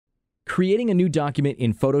Creating a new document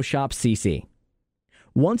in Photoshop CC.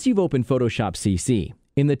 Once you've opened Photoshop CC,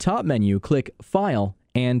 in the top menu, click File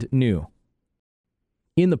and New.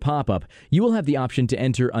 In the pop-up, you will have the option to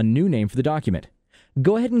enter a new name for the document.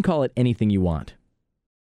 Go ahead and call it anything you want.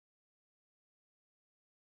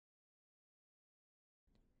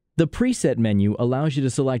 The Preset menu allows you to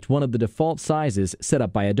select one of the default sizes set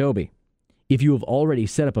up by Adobe. If you have already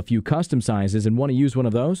set up a few custom sizes and want to use one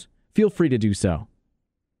of those, feel free to do so.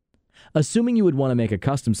 Assuming you would want to make a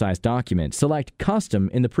custom-sized document, select Custom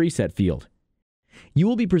in the Preset field. You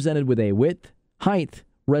will be presented with a width, height,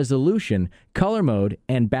 resolution, color mode,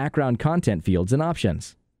 and background content fields and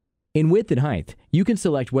options. In width and height, you can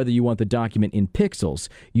select whether you want the document in pixels,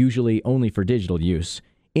 usually only for digital use,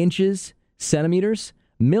 inches, centimeters,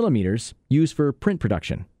 millimeters, used for print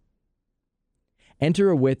production. Enter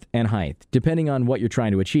a width and height, depending on what you're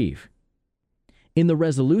trying to achieve. In the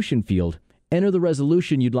resolution field, enter the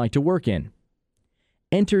resolution you'd like to work in.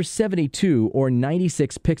 Enter 72 or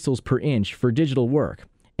 96 pixels per inch for digital work,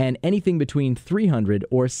 and anything between 300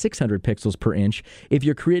 or 600 pixels per inch if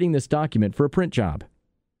you're creating this document for a print job.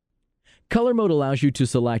 Color mode allows you to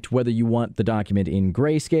select whether you want the document in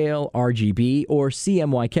grayscale, RGB, or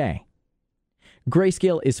CMYK.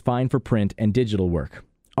 Grayscale is fine for print and digital work.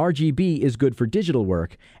 RGB is good for digital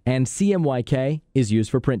work, and CMYK is used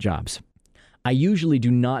for print jobs. I usually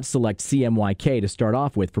do not select CMYK to start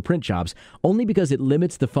off with for print jobs, only because it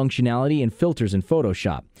limits the functionality and filters in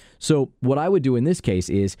Photoshop. So what I would do in this case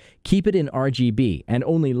is keep it in RGB, and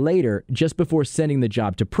only later, just before sending the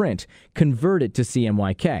job to print, convert it to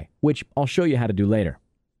CMYK, which I'll show you how to do later.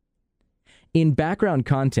 In background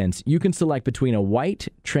contents, you can select between a white,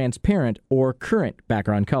 transparent, or current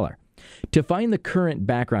background color. To find the current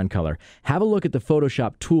background color, have a look at the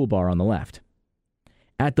Photoshop toolbar on the left.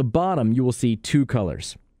 At the bottom, you will see two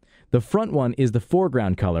colors. The front one is the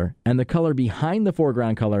foreground color, and the color behind the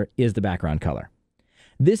foreground color is the background color.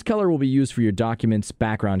 This color will be used for your document's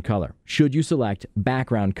background color, should you select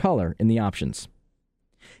background color in the options.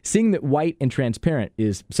 Seeing that white and transparent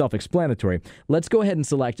is self-explanatory, let's go ahead and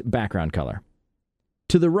select background color.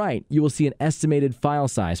 To the right, you will see an estimated file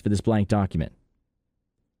size for this blank document.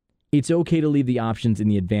 It's okay to leave the options in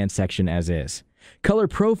the advanced section as is. Color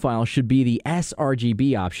profile should be the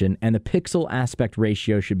sRGB option, and the pixel aspect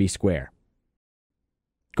ratio should be square.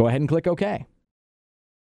 Go ahead and click OK.